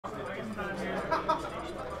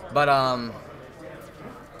But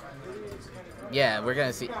yeah, we're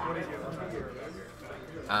gonna see.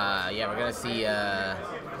 Yeah, we're gonna see.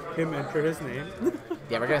 Him enter his name.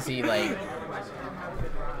 Yeah, we're gonna see like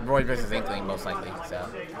Roy versus Inkling most likely. So.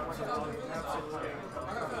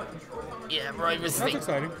 Yeah, Roy versus That's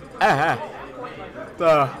Inkling. exciting.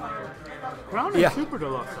 Crown and Yeah. Super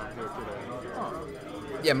Deluxe on here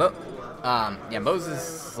today. Yeah,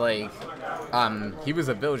 Moses like he was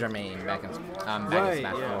a villager main back in Smash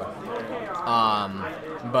 4.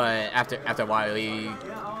 But after a while he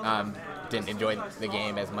didn't enjoy the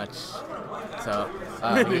game as much. So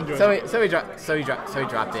he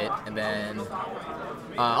dropped it, and then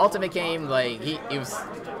Ultimate came, like he was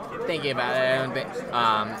thinking about it, and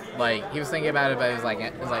like he was thinking about it, but he was like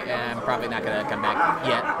I'm probably not gonna come back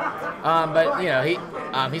yet. But you know,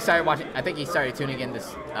 he started watching. I think he started tuning into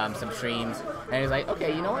some streams, and he was like,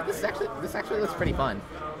 okay, you know what, this actually looks pretty fun.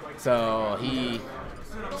 So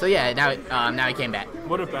yeah, now he came back.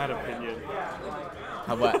 What a bad opinion.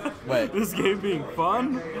 What? This game being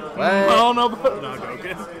fun? What? I don't know about. No,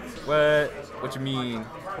 joking. What you mean?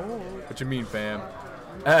 What you mean, fam?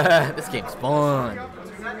 This game's fun.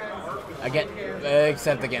 Again,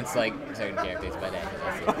 except against like certain characters, but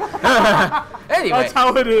anyway. That's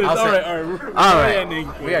how it is. All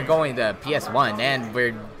right. We are going to PS1, and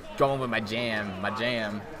we're going with my jam.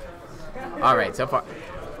 All right, so far.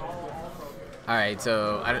 All right,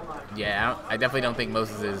 so I definitely don't think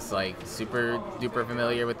Moses is like super duper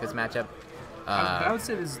familiar with this matchup. I would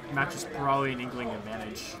say this match is probably an Inkling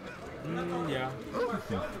advantage. Yeah. A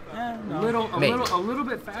little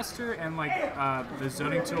bit faster, and like the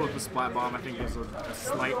zoning tool with the splat bomb, I think is a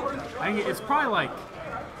slight. I think it's probably like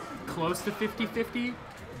close to 50-50,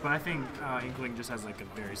 but I think Inkling just has like a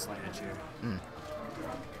very slight edge here.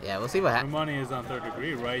 Yeah, we'll see what The happens. money is on 3rd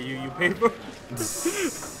Degree, right? You pay for it.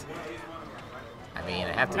 I mean,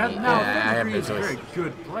 I have to. Now, I have 3rd Degree no is a choice. very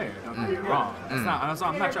good player. Don't get me wrong. I'm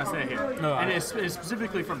not trying to say it here. No, and it's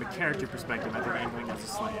specifically from a character perspective, I think Inkling has a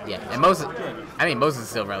slight edge. Yeah, and Moses is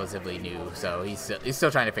still relatively new, so he's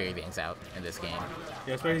still trying to figure things out in this game.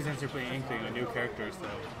 Yeah, especially since you're playing Inkling, a new character, so.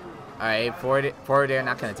 All right, forward air,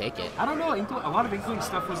 not gonna take it. I don't know. A lot of Inkling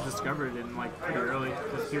stuff was discovered in like pretty early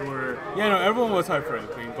because people were. Yeah, no, everyone was hyped for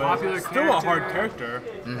Inkling, but Popular it's still a hard character.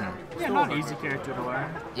 character. Yeah, not an easy character to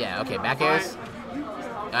learn. Yeah, okay, back airs.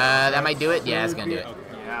 That might do it. Yeah, it's gonna do it.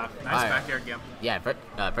 Yeah, nice Alright. back air again. Yeah,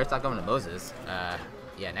 first off going to Moses.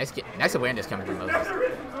 Yeah, nice awareness coming from Moses.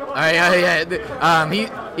 All right,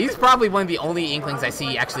 yeah. He's probably one of the only Inklings I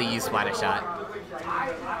see actually use Splatter Shot.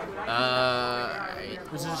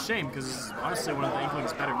 Which is a shame because it's honestly one of the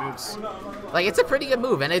Inkling's better moves. Like, it's a pretty good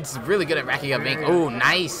move, and it's really good at racking up ink. Oh,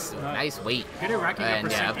 nice weight. Good at racking up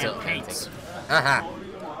percent up and paints.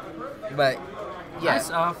 But yeah. Nice,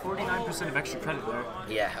 49% of extra credit there.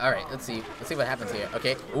 Yeah. All right. Let's see what happens here.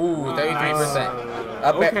 Okay. Ooh, 33%.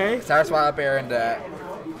 Up okay. air, sour spot up air, and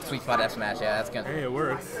sweet spot F smash. Yeah, that's good. Hey, it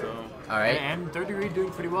works, so. All right. And 3rd Degree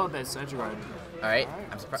doing pretty well at that edge guard. All right.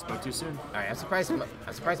 I'm surprised. Spoke too soon. All right. I'm surprised.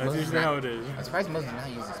 That's Moses usually how it is. I'm surprised Moses is not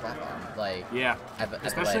using splat bomb. Like. Yeah.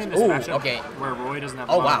 Especially in this this matchup. matchup Okay. where Roy doesn't have.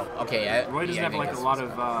 Oh wow. Okay. Roy doesn't have like a lot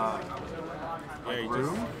of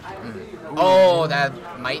room. Oh, that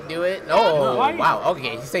might do it. Oh, Why? wow.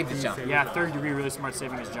 Okay, he saved his jump. Yeah, 3rd Degree really smart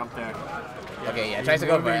saving his jump there. Okay, yeah, tries to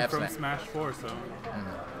go for Moving F from smash. Smash 4, so. All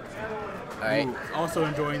right. Also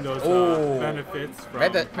enjoying those benefits from.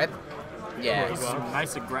 Yeah. This is some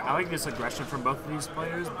nice I like this aggression from both of these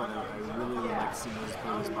players, but I really would like to see Moses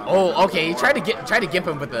play this ball. Oh, okay. He tried to gimp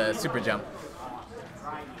him with the super jump.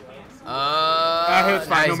 It's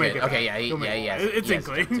fine. He'll make it. Okay, yeah. It's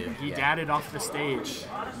Inkling. He dadded off the stage.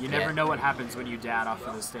 You never know what happens when you dad off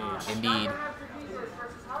of the stage. Indeed.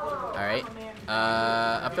 All right.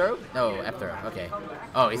 Up throw? No, F throw. Okay.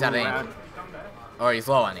 Oh, he's out of ink. Or he's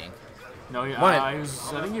low on ink. No, I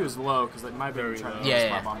think he was low because it might be trying to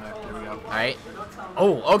spot bomb there. There we go. All right.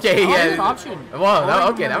 Oh, okay. Good option. Whoa,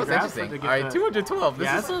 okay, that was grab interesting. All right, 212.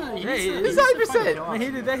 Yeah, This he's is 100%. When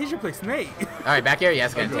he did that, he should play Snake. All right, back here. Yeah,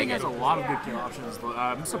 it's gonna Inkling take has it. a lot of good kill options.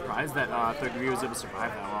 I'm surprised that 3rd Degree was able to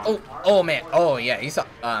survive that long. Oh man. Oh yeah. You saw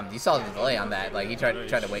the delay on that. Like he tried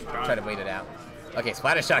to wait it out. Okay,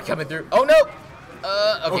 splatter shot coming through. Oh no.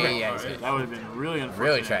 Okay, yeah. He's good. That would have been really unfortunate.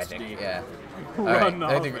 Really tragic. Yeah. All right,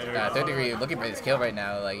 3rd Degree looking for this kill right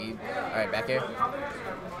now. Like, all right, back here.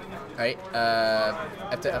 All right,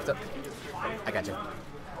 after. I got you.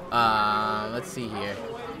 Let's see here.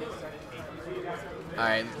 All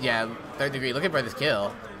right, yeah, 3rd Degree looking for this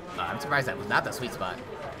kill. I'm surprised that was not the sweet spot.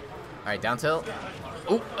 All right, down tilt.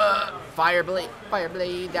 Ooh, fire blade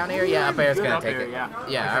down air. Yeah, up air's gonna take it. Yeah.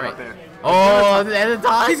 Yeah, all right. Oh, and the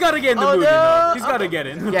dodge. He's got to get in the mood. No. He's got to get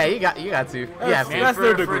in. Yeah, you got to. Yeah, Man, That's for, 3rd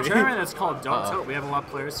for a degree. tournament that's called Don't Tilt, we have a lot of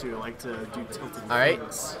players who like to do tilted All right.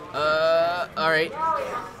 things. All right.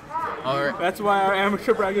 All right. That's why our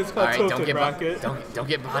amateur bracket is called All right. tilted bracket. Don't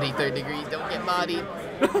get bodied, 3rd degree. Don't get bodied.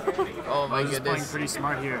 Oh my Moses playing goodness. pretty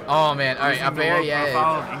smart here. Oh man. All right. Using Up the air. low Yeah.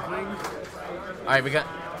 profile of Inkling. All right. We got.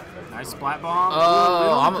 Nice splat bomb.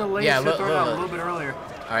 Oh, little delayed. yeah, Should've thrown it out a little- little bit earlier.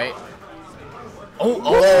 All right.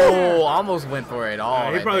 Oh, almost went for it all.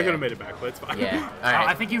 He right probably there. could have made it back, but it's fine. Yeah. All I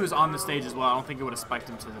right. think he was on the stage as well. I don't think it would have spiked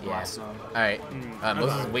him to the Yeah. blast zone. All right.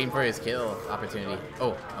 Moses is waiting for his kill opportunity.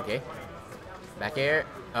 Oh, okay. Back air.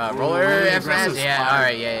 Roller. really F smash. aggressive Yeah. spot. All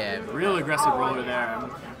right. Yeah. Real aggressive roller there.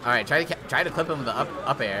 All right. Try to clip him with the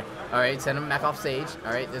up air. All right. Send him back off stage.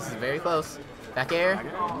 All right. This is very close. Back air.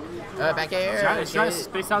 Back air. He's trying to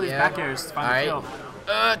space out these back airs to find the All kill.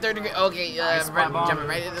 right. 3rd degree. Okay. Nice splat bomb. Jumping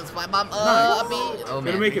right into the splat bomb. Up B. Oh Gonna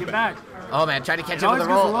man. make Get it back. back. Oh man. Try to catch It him with always the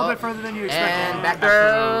goes roll. a little bit further than you expect. And back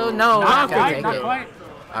throw. No. Not gonna quite. take Not it. quite.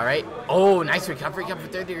 All right. Oh, nice recovery come from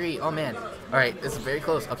 3rd degree. Oh man. All right. This is very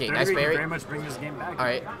close. Okay. Third Nice degree can berry. very much bring this game back. All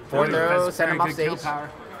right. Fourth throw. That's Send him very off good kill stage. power.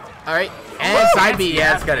 All right. And side B.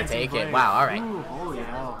 Yeah, it's gonna Fancy take play. it. Wow. All right. Ooh, holy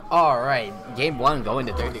hell. All right. Game 1 going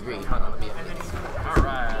to 3rd degree. Hold on. Let me All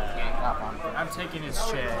right. I'm taking his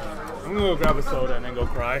chair. I'm gonna go grab a soda and then go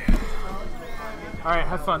cry. All right,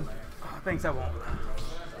 have fun. Thanks, I won't.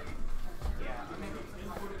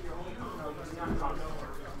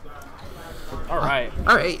 All right.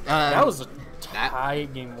 All right. That was a that-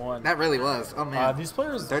 tight game one. That really was. Oh man. These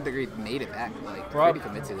players 3rd degree made it back like brought pretty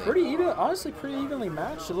convincingly. pretty even, honestly, pretty evenly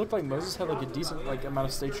matched. It looked like Moses had like a decent amount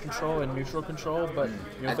of stage control and neutral control, but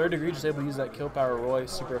you know, 3rd degree just able to use that kill power Roy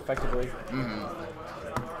super effectively.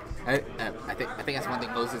 I think that's one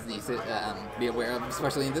thing Moses needs to be aware of,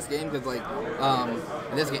 especially in this game, because like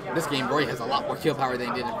in this game Roy has a lot more kill power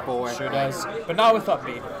than he did before. Sure does, but not with up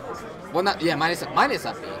B. Well, not minus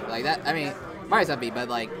up B like that. I mean minus up B, but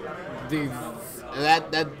like dude,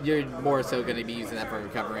 that you're more so going to be using that for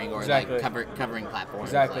recovering or Exactly. like covering platforms.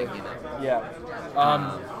 Exactly. Like, you know.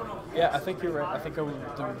 Yeah. Yeah, I think you're right. I think I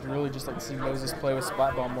would really just like to see Moses play with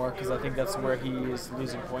splat ball more because I think that's where he is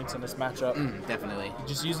losing points in this matchup. Definitely.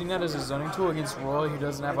 Just using that as a zoning tool against Roy, who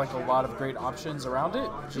doesn't have like a lot of great options around it,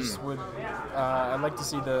 just would. I'd like to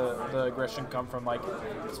see the aggression come from like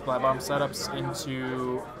splat bomb setups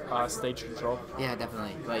into stage control. Yeah,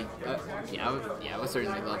 definitely. Like, I would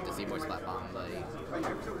certainly love to see more splat bomb like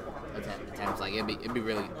attempts. Like, it'd be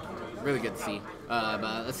really good to see.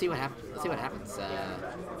 But let's see what happens.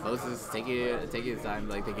 Moses take his time,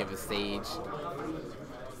 like to give a stage.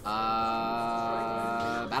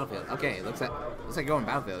 Battlefield. Okay, looks like going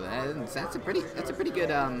Battlefield. That's a pretty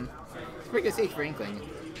good stage for Inkling.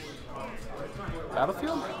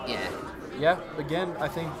 Battlefield? Yeah. Yeah, again, I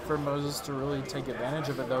think for Moses to really take advantage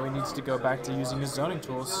of it, though, he needs to go back to using his zoning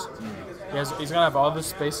tools. He's going to have all this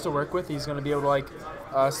space to work with. He's going to be able to, like,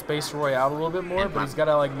 space Roy out a little bit more, but he's got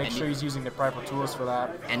to, like, make sure he's using the proper tools for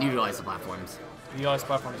that. And utilize the platforms. Utilize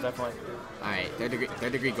platforms, definitely. All right,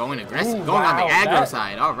 3rd degree going aggressive, Ooh, going on the wow, aggro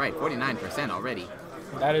side. All right, 49% already.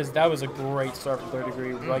 That was a great start from 3rd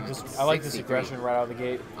degree. I like this 63. aggression right out of the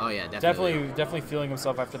gate. Oh yeah, definitely. Definitely feeling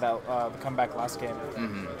himself after that the comeback last game.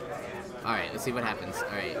 All right, let's see what happens. All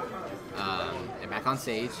right, they're back on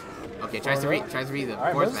stage. Okay, tries to read the All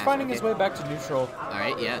right, force Moses smash. finding Okay. his way back to neutral. All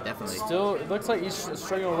right, yeah, definitely. Still, it looks like he's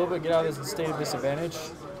struggling a little bit to get out of this state of disadvantage.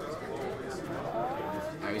 All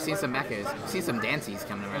right, we've seen some mechas. We've seen some dances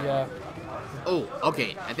coming around. Yeah. Oh,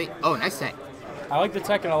 okay. Oh, nice tech. I like the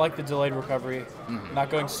tech and I like the delayed recovery. Not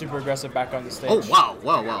going super aggressive back on the stage. Oh, wow,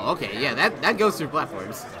 whoa. Okay, yeah, that goes through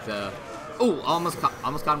platforms. So, almost caught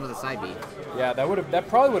him with a side B. Yeah, that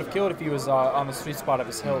probably would have killed if he was on the sweet spot of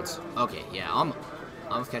his hilt. Okay, yeah,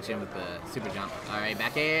 almost catch him with the super jump. All right,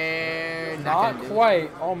 back air. Not gonna do it.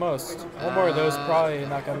 quite, almost. One more of those probably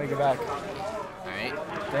not gonna make it back. All right.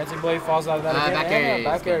 Dancing blade falls out of that again. Back air.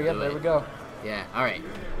 Back air. Gonna Yep, do there it. we go. Yeah. All right.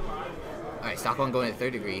 Stock one going to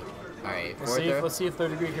 3rd degree. All right. Let's see if 3rd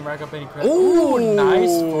degree can rack up any credit. Ooh, Ooh, nice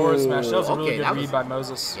forward smash. That was a really okay, good that read was- by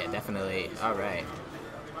Moses. Yeah, definitely. All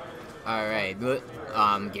right.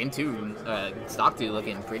 Game 2, stock 2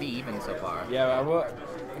 looking pretty even so far. Yeah, I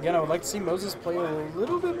would like to see Moses play a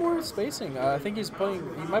little bit more spacing. I think he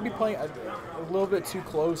might be playing a little bit too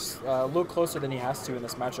close, a little closer than he has to in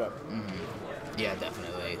this matchup. Yeah,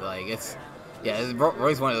 definitely. Like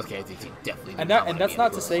Roy's one of those characters you definitely. And that's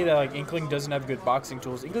not to say that like Inkling doesn't have good boxing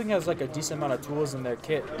tools. Inkling has like a decent amount of tools in their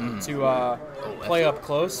kit to play up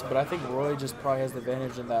close, but I think Roy just probably has the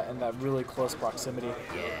advantage in that really close proximity.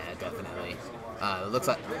 Yeah, definitely. Looks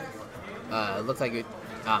like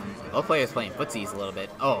Both players playing footsies a little bit.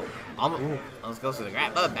 Oh, almost goes to the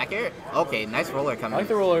grab. Back air. Okay, nice roller coming. I like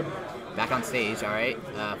the roller. Back on stage. All right.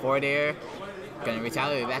 Forward air. Gonna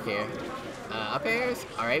retaliate back air. Up airs.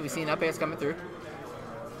 All right, we've seen up airs coming through.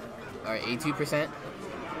 All right, 82%.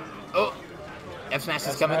 Oh, F smash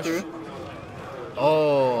is coming through.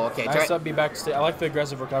 Oh, okay. Nice up B back stage. I like the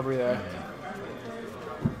aggressive recovery there.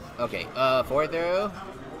 Okay, forward throw.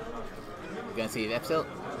 We're gonna see F tilt.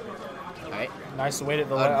 All right. Nice weight at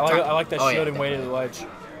the ledge. I like that shield and weight at the ledge.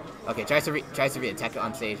 Okay, tries to re-attack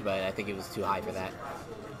on stage, but I think it was too high for that.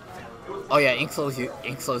 Oh yeah, Ink slows you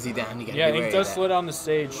down. You gotta be wary Ink does of that. slow down the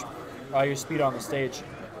stage. Your speed on the stage.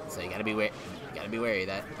 So you gotta be wary. You gotta be wary of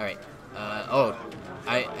that. All right.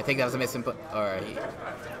 I think that was a misinput, or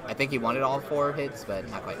I think he wanted all 4 hits, but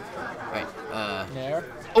not quite. All right. Nair.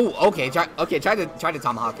 Oh, okay. Try to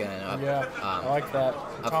tomahawk and up. Yeah, I like that.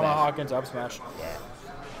 Tomahawk into up smash. Yeah.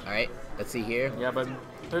 All right. Let's see here. Yeah, but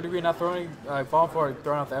 3rd degree not throwing, falling forward,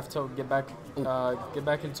 throwing out the F tilt, get back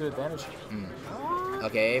into advantage.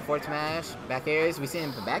 Okay, forward smash, back airs. We seen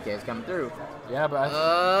him from back airs coming through. Yeah,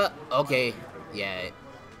 but okay, yeah.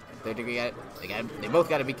 3rd degree they both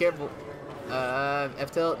got to be careful.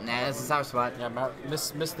 F tilt. Nah, that's a sour spot. Yeah,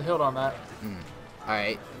 missed the hilt on that. All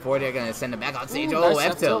right, forward air gonna send him back on stage. Ooh, Oh,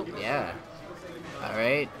 nice F tilt. Yeah. All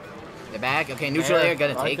right. The back. Okay, neutral air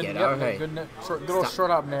gonna take it. All right. Good old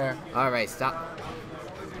short up nair. All right, stop.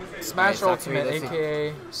 Smash All right, ultimate, let's see.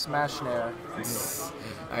 aka smash nair.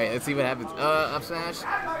 All right, let's see what happens. Up smash.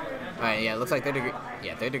 All right, yeah, looks like 3rd degree.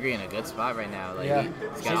 Yeah, 3rd degree in a good spot right now. Like, Yeah,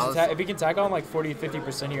 he's got all if he can tag on like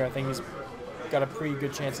 40-50% here, I think he's got a pretty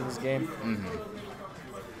good chance in this game.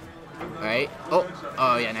 All right.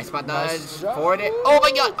 Oh yeah, nice spot dodge. Nice job. Forward it. Oh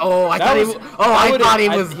my god. Oh, I thought he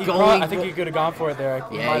was going. I think he could have gone for it there.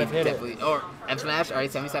 He might have hit definitely. Or F smash. All right,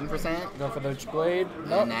 77%. Go for the blade.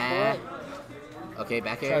 Nope. Nah. Okay,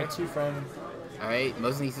 back air. Try to 2-frame. All right,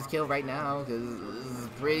 Moses needs his kill right now because this is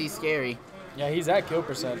pretty scary. Yeah, he's at kill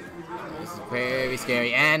percent. This is very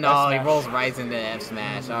scary. And he rolls right into F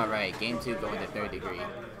smash. All right, game 2 going to 3rd degree.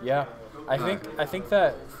 Yeah. I think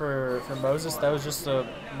that for Moses that was just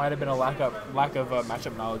might have been a lack of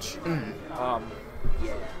matchup knowledge.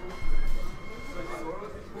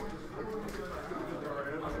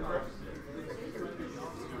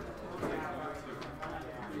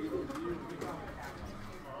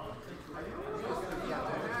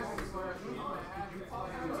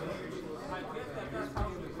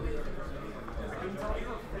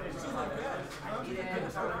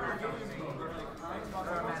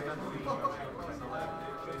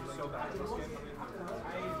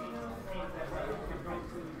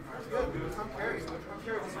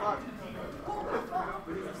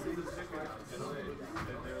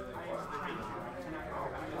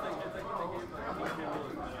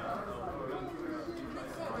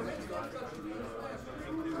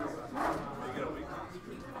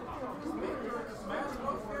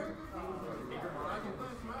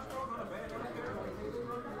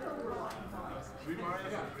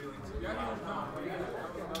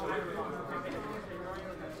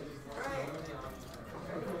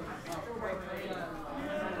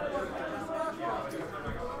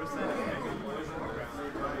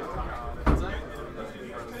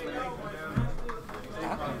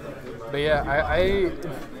 But yeah,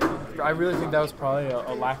 I really think that was probably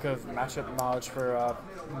a lack of matchup knowledge for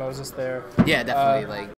Moses there. Yeah, definitely.